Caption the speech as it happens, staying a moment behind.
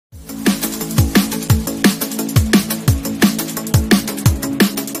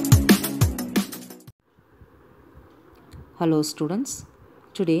Hello students,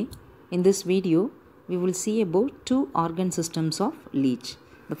 today in this video we will see about two organ systems of Leech.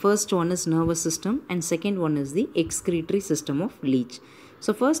 The first one is nervous system and second one is the excretory system of Leech.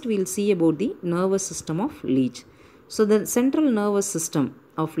 So first we will see about the nervous system of Leech. So the central nervous system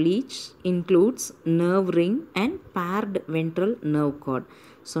of Leech includes nerve ring and paired ventral nerve cord.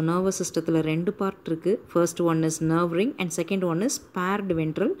 So nervous system la rendu part irukku. First one is nerve ring and second one is paired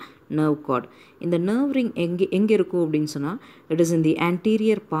ventral nerve cord. In the nerve ring எங்க இருக்கும் அப்படினு சொன்னா, it is in the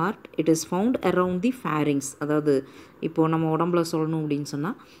anterior part. It is found around the pharynx. அதாவது இப்போ நம்ம உடம்புல சொல்லணும் அப்படினு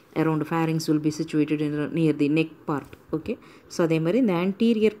சொன்னா around pharynx will be situated near the neck part. Okay, so அதே மாதிரி இந்த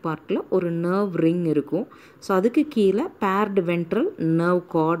anterior partல ஒரு nerve ring இருக்கும். So அதுக்கு கீழ paired ventral nerve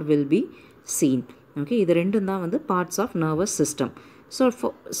cord will be seen. Okay, இது ரெண்டும் தான் வந்து parts of nervous system.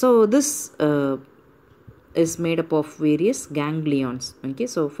 So this is made up of various ganglions. Okay,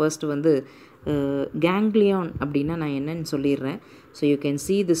 so first வந்து ganglion அப்படின்னா நான் என்னன்னு சொல்லிடுறேன். So you can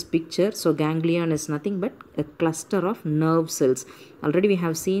see this picture. So ganglion is nothing but a cluster of nerve cells. Already we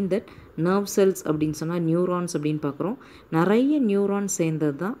have seen that nerve cells அப்படின்னு சொன்னால் neurons அப்படின்னு பார்க்குறோம். நிறைய neurons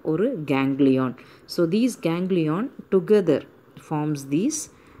சேர்ந்தது தான் ஒரு ganglion. So these ganglion together forms these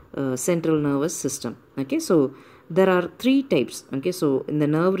central nervous system. Okay, so there are three types. Okay, so in the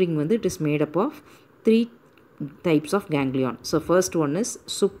nerve ring வந்து it is made up of three types of ganglion. So first one is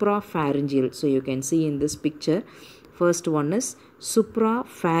suprapharyngeal. So you can see in this picture, first one is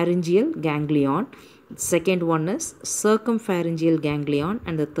suprapharyngeal ganglion, second one is circumpharyngeal ganglion,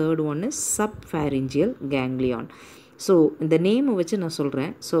 and the third one is subpharyngeal ganglion. So in the name which na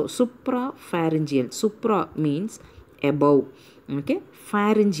solren, so suprapharyngeal, supra means above. Okay,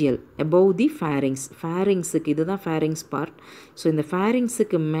 pharyngeal, above the pharynx. Pharynx இது தான் pharynx part. So இந்த pharynx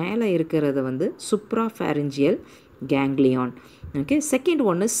க்கு மேலே இருக்கிறது வந்து suprapharyngeal ganglion. Okay, second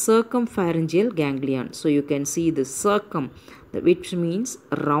one is circumpharyngeal ganglion. So you can see the circum, which means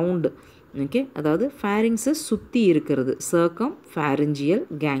round. Okay, அதாவது pharynx சுத்தி இருக்கிறது, circumpharyngeal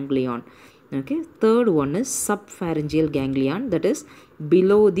ganglion. Okay, third one is subpharyngeal ganglion, that is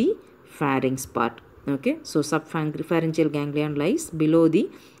below the pharynx part. Okay, so subpharyngeal ganglion lies below the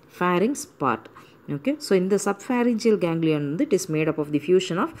pharynx part. Okay, so in the subpharyngeal ganglion it is made up of the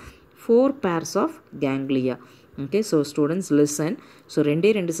fusion of four pairs of ganglia. Okay, so students listen. So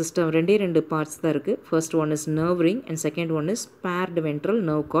ரெண்டு system ரெண்டு parts தான் இருக்கு. First one is nerve ring and second one is paired ventral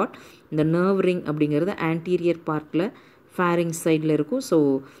nerve cord. இந்த nerve ring அப்படிங்கிறது anterior partல pharynx sideல இருக்கும். So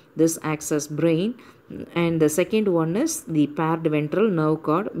this acts as brain. And the second one is the paired ventral nerve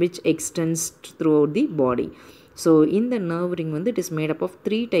cord, which extends throughout the body. So in the nerve ring it is made up of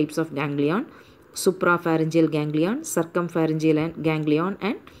three types of ganglion: suprapharyngeal ganglion, circumpharyngeal ganglion,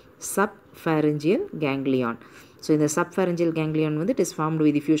 and subpharyngeal ganglion. So in the subpharyngeal ganglion it is formed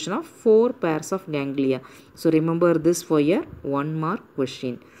with the fusion of four pairs of ganglia. So remember this for your 1 mark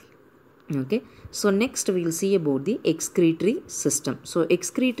question. Okay, so next we will see about the excretory system. So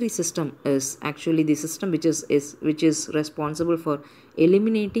excretory system is actually the system which is responsible for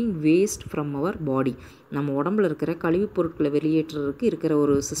eliminating waste from our body. நம்ம உடம்புல இருக்கிற கழிவு பொருட்களை வெளியேற்றுறதுக்கு இருக்கிற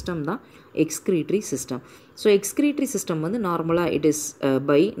ஒரு system தான் excretory system. So excretory system வந்து நார்மலாக it is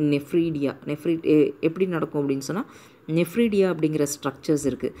by nephridia. எப்படி நடக்கும் அப்படின்னு சொன்னால் nephridia அப்படிங்கிற structures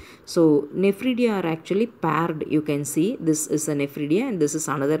இருக்குது. So nephridia are actually paired. You can see this is a nephridia and this is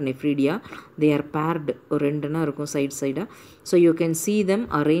another nephridia. They are paired. ஒரு ரெண்டுனா இருக்கும் side. So you can see them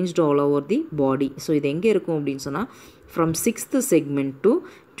arranged all over the body. So இது எங்கே இருக்கும் அப்படின்னு சொன்னால் from 6th segment to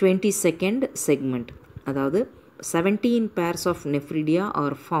 22nd segment. அதாவது 17 pairs of nephridia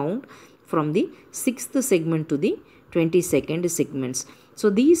are found from the 6th segment to the 22nd segments. So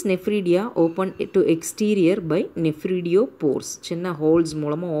these nephridia open to exterior by nephrodiopores. சின்ன holes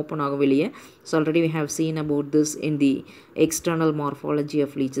மூலமா open ஆகும் வெளியே. So already we have seen about this in the external morphology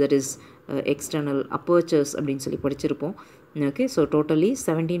of Leech, that is external apertures அப்படின்னு சொல்லி படிச்சிருப்போம். Okay, so totally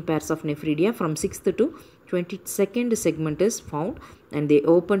 17 pairs of nephridia from 6th to 22nd segment is found and they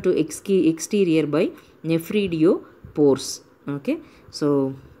open to exterior by nephrodiopores. Okay, so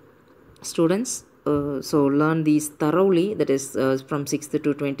students, so learn these thoroughly, that is from 6th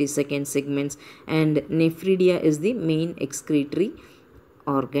to 22nd segments, and nephridia is the main excretory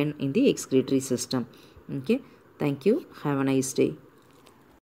organ in the excretory system. Okay, thank you, have a nice day.